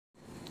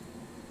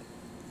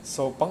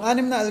So,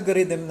 pang-anim na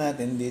algorithm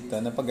natin dito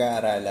na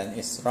pag-aaralan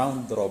is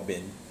round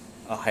robin.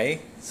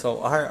 Okay? So,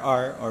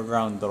 RR or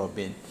round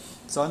robin.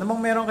 So, ano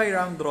bang meron kay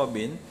round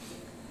robin?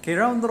 Kay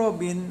round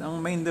robin,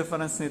 ang main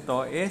difference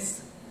nito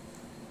is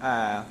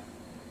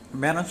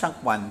meron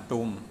siyang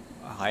quantum.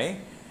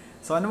 Okay?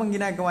 So, ano bang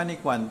ginagawa ni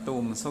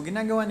quantum? So,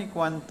 ginagawa ni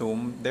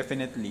quantum,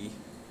 definitely,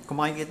 kung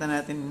makikita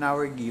natin in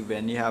our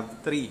given, you have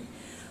 3.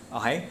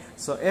 Okay?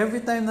 So, every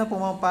time na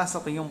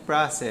pumapasok yung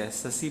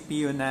process sa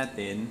CPU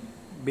natin,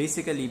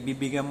 basically,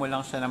 bibigyan mo lang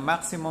siya ng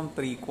maximum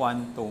 3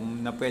 quantum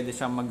na pwede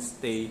siyang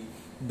magstay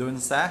dun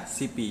sa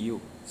CPU.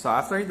 So,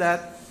 after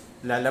that,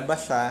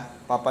 lalabas siya,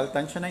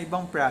 papalitan siya ng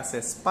ibang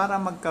process para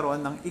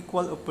magkaroon ng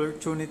equal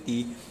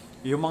opportunity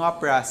yung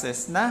mga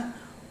process na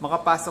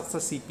makapasok sa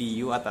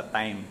CPU at a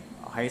time.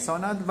 Okay? So,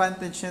 ang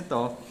advantage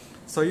nito,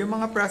 so yung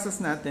mga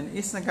process natin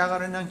is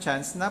nagkakaroon ng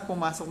chance na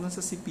pumasok dun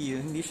sa CPU,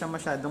 hindi siya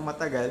masyadong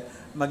matagal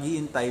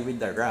mag-iintay with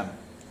the RAM.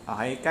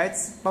 Okay? Kahit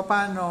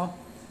paano,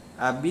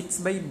 bits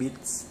by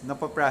bits na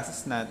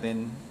pa-process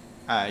natin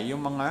yung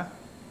mga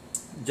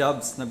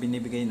jobs na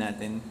binibigay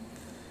natin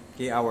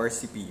kay our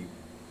CPU.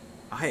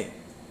 Okay.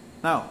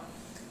 Now,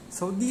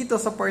 so dito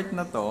sa part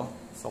na to,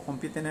 so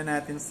compute na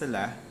natin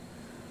sila.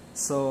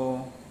 So,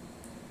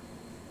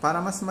 para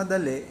mas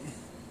madali,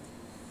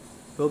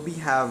 we'll be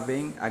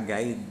having a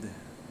guide.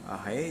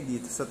 Okay,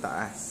 dito sa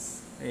taas.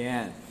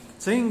 Ayan.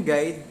 So yung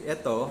guide,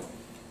 ito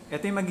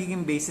yung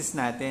magiging basis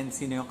natin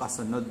sino yung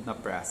kasunod na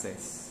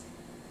process.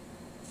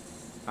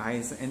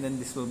 Okay, so, and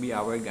then this will be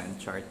our Gantt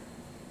chart.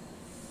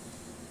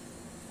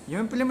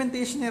 Yung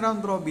implementation ni round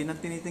robin, ang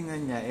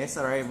tinitingnan niya is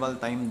arrival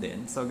time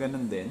din. So,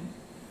 ganun din.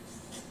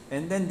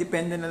 And then,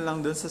 depende na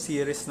lang dun sa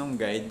series ng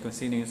guide kung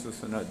sino yung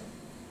susunod.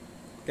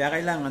 Kaya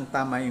kailangan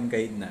tama yung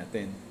guide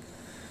natin.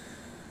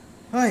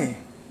 Okay.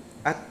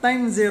 At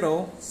time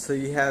 0, so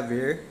you have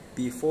here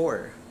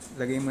P4.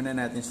 Lagay muna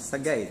natin siya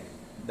sa guide.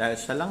 Dahil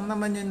siya lang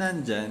naman yung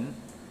nandyan,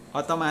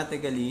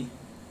 automatically,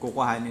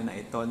 kukuhanin na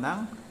ito ng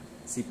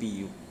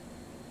CPU.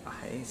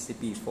 Okay,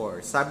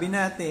 CP4. Sabi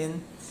natin,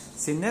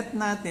 sinet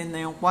natin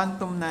na yung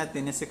quantum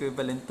natin is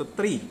equivalent to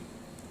 3.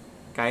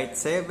 Kahit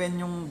 7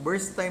 yung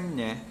burst time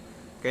niya,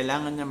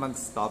 kailangan niya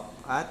mag-stop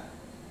at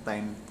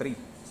time 3.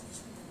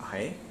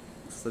 Okay?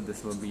 So,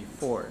 this will be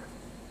 4.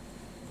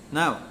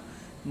 Now,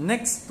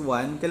 next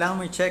one, kailangan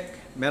mo i-check,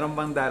 meron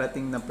bang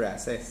darating na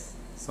process?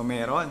 So,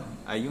 meron.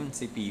 Ayun,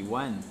 si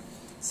P1.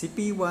 Si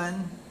P1,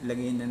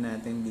 lagay na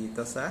natin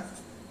dito sa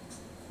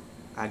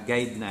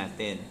guide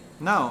natin.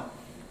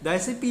 Now, dahil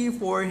si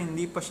P4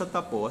 hindi pa siya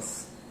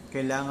tapos,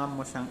 kailangan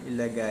mo siyang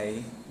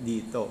ilagay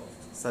dito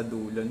sa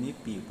dulo ni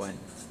P1.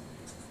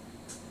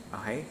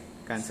 Okay?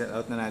 Cancel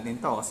out na natin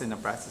to kasi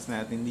na-process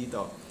natin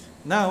dito.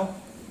 Now,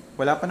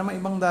 wala pa namang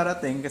ibang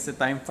darating kasi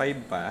time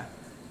 5 pa.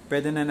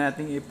 Pwede na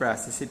natin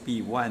i-process si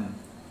P1.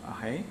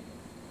 Okay?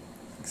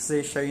 Kasi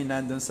siya yung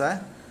nandun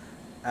sa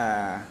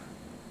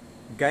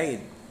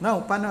guide. Now,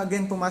 paano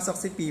again pumasok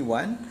si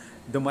P1?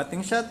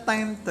 Dumating siya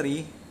time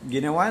 3.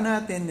 Ginawa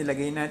natin,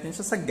 nilagay natin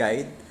siya sa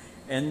guide,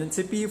 and then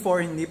si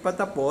P4 hindi pa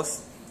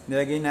tapos,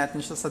 nilagay natin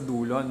siya sa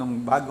dulo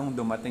ng bagong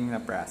dumating na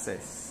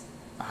process.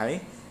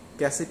 Okay?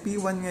 Kaya si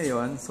P1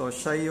 ngayon, so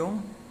siya yung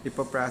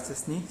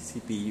ipaprocess ni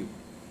CPU.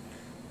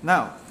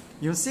 Now,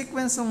 yung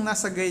sequence ng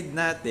nasa guide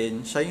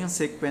natin, siya yung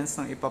sequence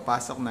ng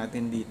ipapasok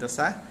natin dito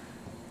sa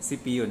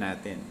CPU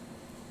natin.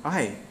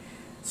 Okay.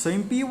 So,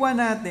 yung P1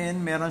 natin,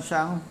 meron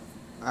siyang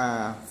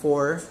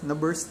 4 na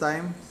burst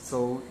time,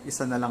 so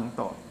isa na lang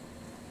to.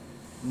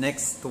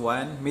 Next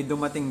one, may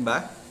dumating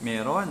ba?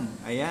 Meron.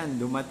 Ayan,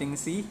 dumating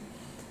si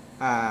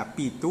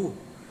P2.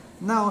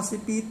 Now,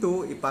 si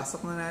P2,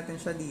 ipasok na natin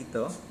siya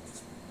dito.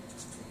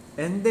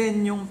 And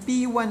then, yung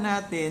P1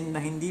 natin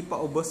na hindi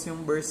pa ubos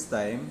yung burst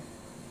time,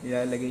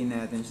 ilalagay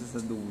natin siya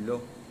sa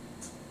dulo.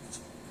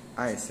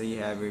 Ay, so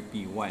you have your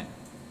P1.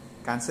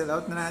 Cancel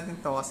out na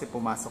natin to kasi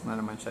pumasok na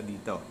naman siya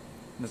dito.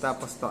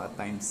 Natapos to at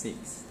time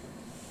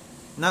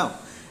 6. Now,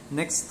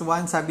 next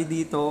one, sabi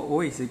dito,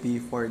 uy, si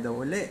P4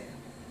 daw uli.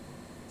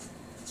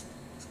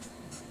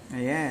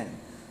 Ayan.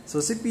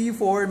 So, si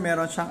P4,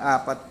 meron siyang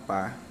 4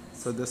 pa.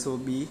 So, this will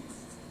be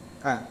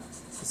 1.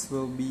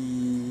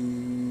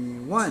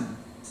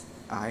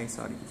 Okay,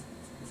 sorry.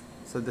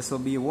 So, this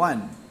will be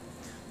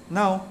 1.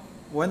 Now,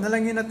 1 na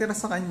lang yung natira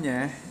sa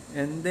kanya.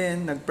 And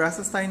then,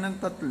 nag-process tayo ng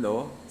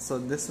 3. So,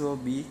 this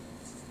will be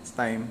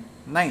time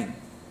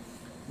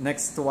 9.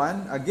 Next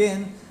one,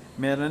 again,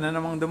 meron na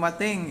namang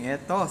dumating.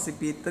 Ito, si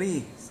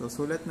P3. So,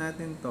 sulat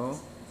natin to.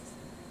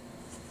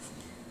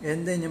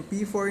 And then, yung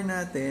P4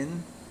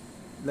 natin,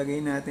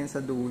 lagay natin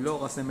sa dulo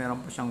kasi meron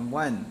pa siyang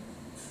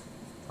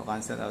 1. So,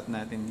 cancel out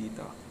natin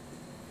dito.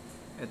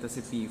 Ito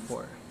si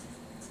P4.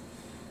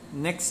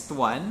 Next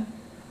one.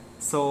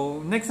 So,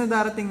 next na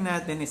darating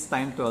natin is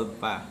time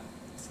 12 pa.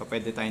 So,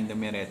 pwede tayong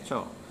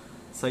dumiretso.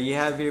 So, you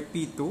have your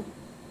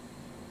P2.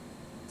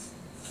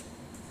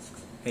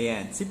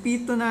 Ayan. Si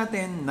P2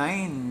 natin,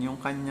 9 yung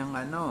kanyang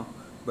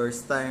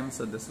burst time.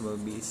 So, this will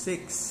be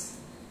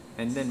 6.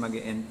 And then,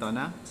 mag-e-end to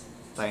na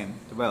time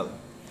 12.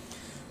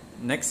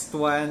 Next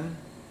one,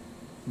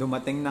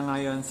 dumating na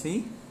ngayon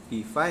si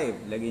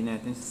P5. Lagay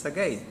natin sa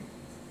guide.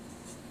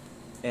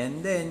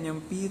 And then, yung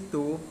P2,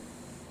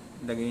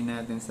 lagay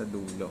natin sa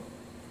dulo.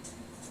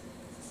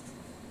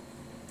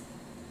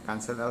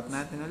 Cancel out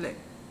natin ulit.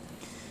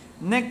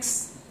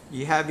 Next,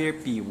 you have your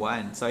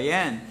P1. So,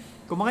 ayan.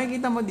 Kung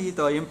makikita mo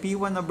dito, yung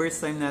P1 na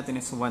burst time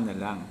natin is 1 na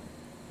lang.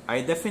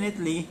 Ay,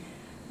 definitely,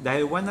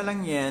 dahil 1 na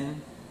lang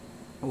yan,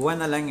 1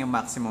 na lang yung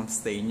maximum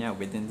stay niya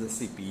within the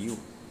CPU.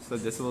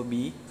 So, this will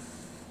be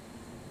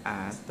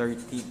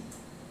 13.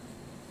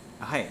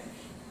 Okay.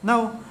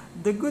 Now,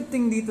 the good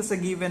thing dito sa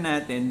given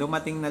natin,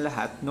 dumating na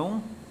lahat nung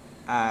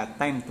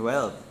time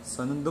 12.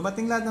 So, nung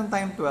dumating lahat ng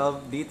time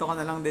 12, dito ka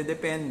na lang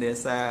dedepende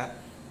sa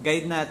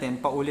guide natin,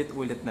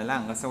 paulit-ulit na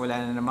lang kasi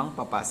wala na namang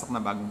papasok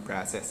na bagong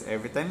process.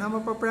 Every time na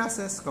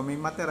mapaprocess, kung may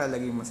matira,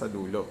 lagay mo sa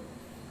dulo.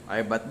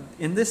 Okay, but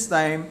in this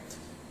time,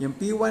 yung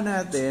P1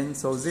 natin,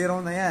 so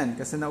 0 na yan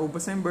kasi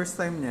naubos na yung burst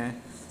time niya.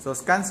 So,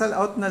 cancel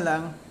out na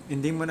lang,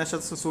 hindi mo na siya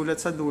susulat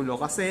sa dulo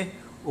kasi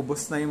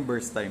ubos na yung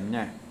burst time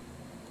niya.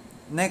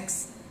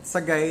 Next,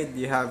 sa guide,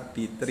 you have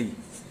P3.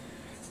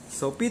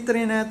 So,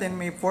 P3 natin,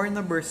 may 4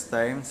 na burst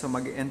time, so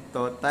mag-end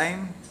to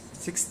time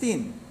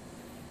 16.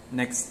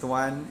 Next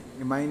one,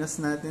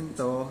 i-minus natin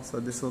to. So,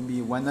 this will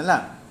be 1 na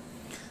lang.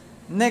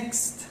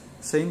 Next,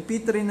 so yung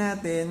P3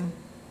 natin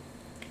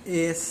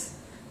is,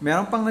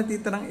 meron pang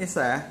natitirang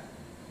isa.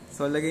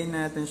 So, lagay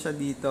natin siya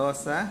dito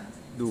sa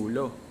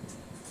dulo.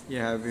 You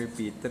have your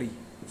P3.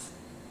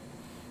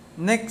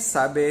 Next,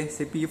 sabi,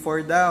 si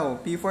P4 daw.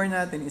 P4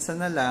 natin, isa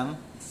na lang.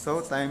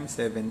 So, times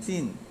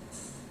 17.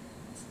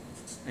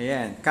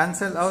 Ayan.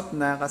 Cancel out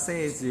na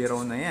kasi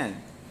 0 na yan.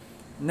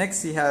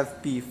 Next, you have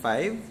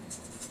P5.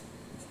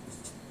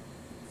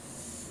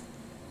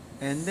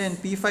 And then,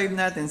 P5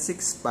 natin,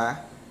 6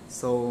 pa.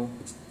 So,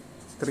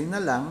 3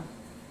 na lang.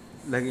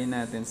 Lagay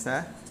natin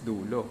sa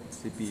dulo,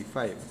 si P5.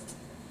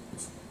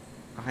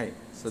 Okay.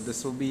 So,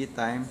 this will be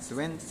times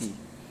 20.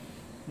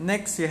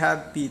 Next, you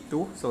have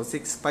P2. So,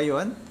 6 pa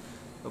yun.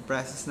 So,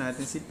 process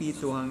natin si P2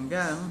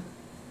 hanggang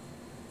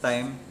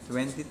time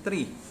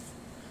 23.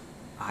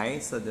 Okay.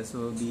 So, this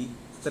will be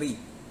 3.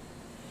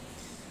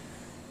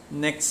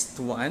 Next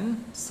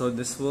one. So,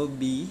 this will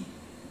be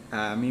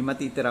may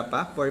matitira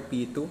pa for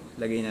P2.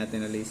 Lagay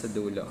natin ulit sa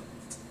dulo.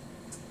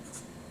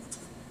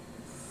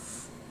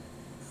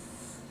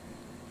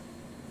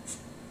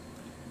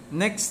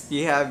 Next,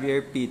 you have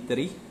your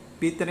P3.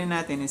 P3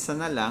 natin isa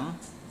na lang.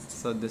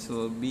 So, this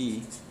will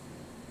be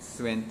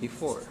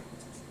 24.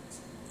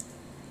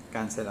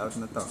 Cancel out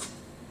na to.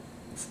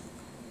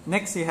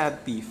 Next, you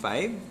have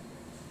P5.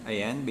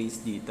 Ayan,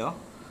 base dito.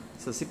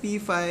 So, si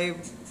P5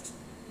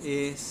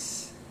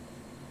 is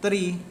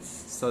 3.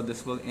 So,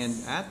 this will end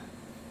at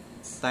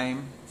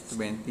time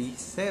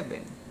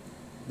 27.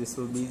 This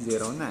will be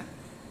 0 na.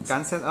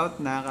 Cancel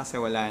out na kasi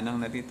wala nang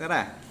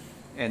natitira.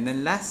 And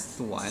then last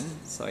one,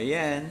 so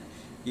ayan,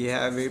 you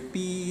have your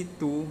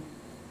P2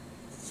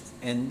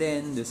 and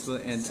then this will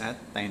end at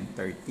time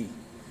 30.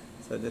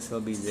 So this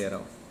will be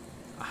 0.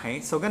 Okay,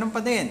 so ganun pa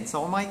din.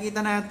 So kung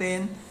makikita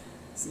natin,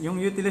 yung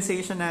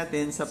utilization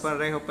natin sa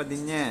pareho pa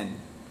din yan.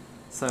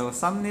 So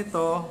sum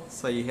nito,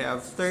 so you have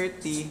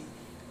 30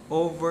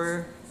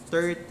 over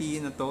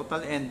 30 na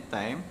total end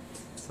time.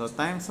 So,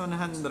 times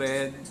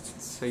 100,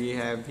 so you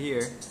have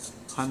here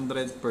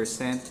 100%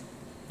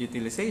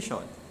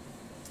 utilization.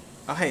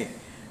 Okay.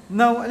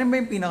 Now, alam ba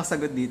yung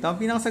pinakasagot dito? Ang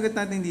pinakasagot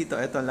natin dito,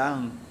 ito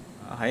lang.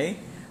 Okay?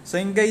 So,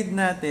 yung guide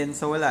natin,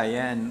 so wala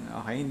yan.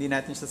 Okay? Hindi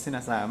natin siya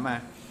sinasama.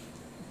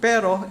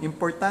 Pero,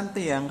 importante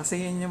yan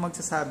kasi yan yung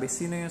magsasabi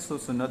sino yung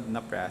susunod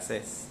na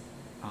process.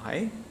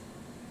 Okay?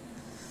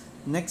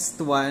 Next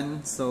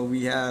one, so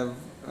we have,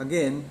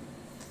 again,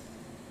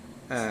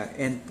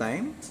 end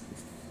time,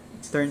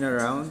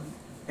 turnaround,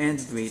 and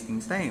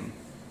waiting time.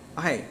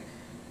 Okay,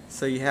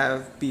 so you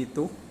have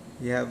P2,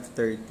 you have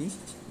 30,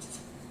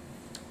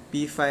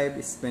 P5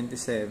 is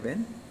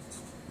 27,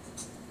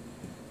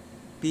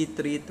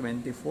 P3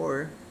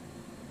 24,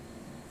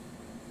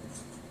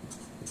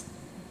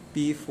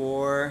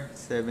 P4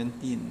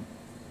 17,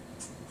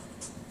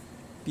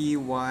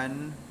 P1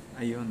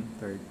 ayun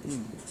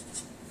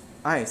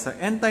 13. Okay, so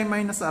end time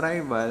minus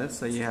arrival,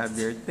 so you have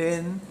your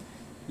 10,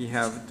 you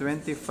have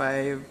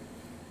 25,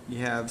 you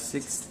have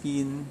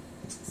 16,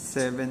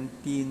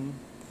 17,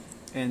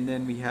 and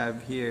then we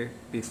have here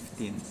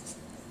 15.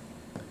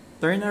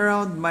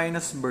 Turnaround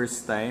minus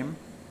burst time.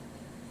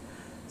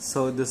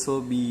 So this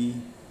will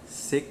be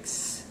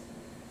 6.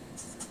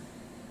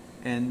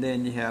 And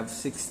then you have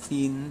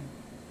 16.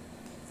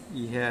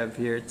 You have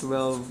here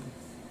 12.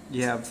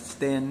 You have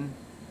 10.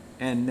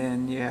 And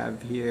then you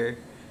have here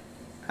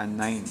a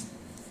 9.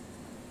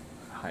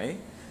 Okay?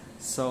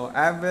 So,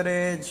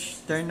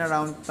 average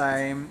turnaround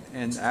time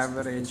and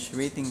average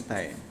waiting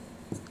time.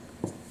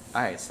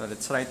 Alright, so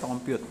let's try to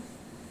compute.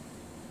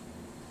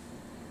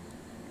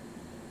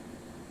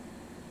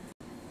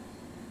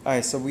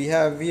 Alright, so we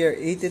have here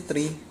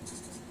 83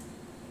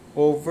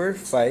 over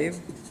 5.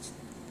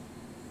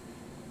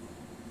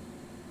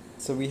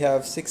 So we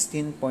have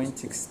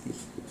 16.60.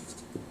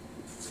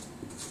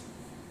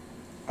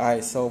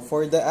 Alright, so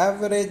for the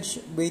average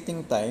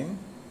waiting time,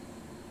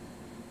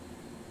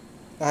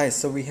 alright,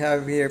 so we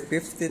have here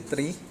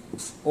 53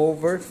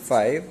 over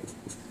 5.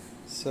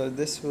 So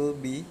this will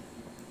be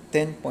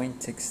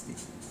 10.60.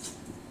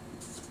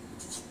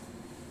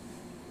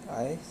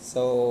 Alright,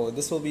 so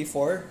this will be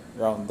for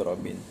round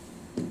robin.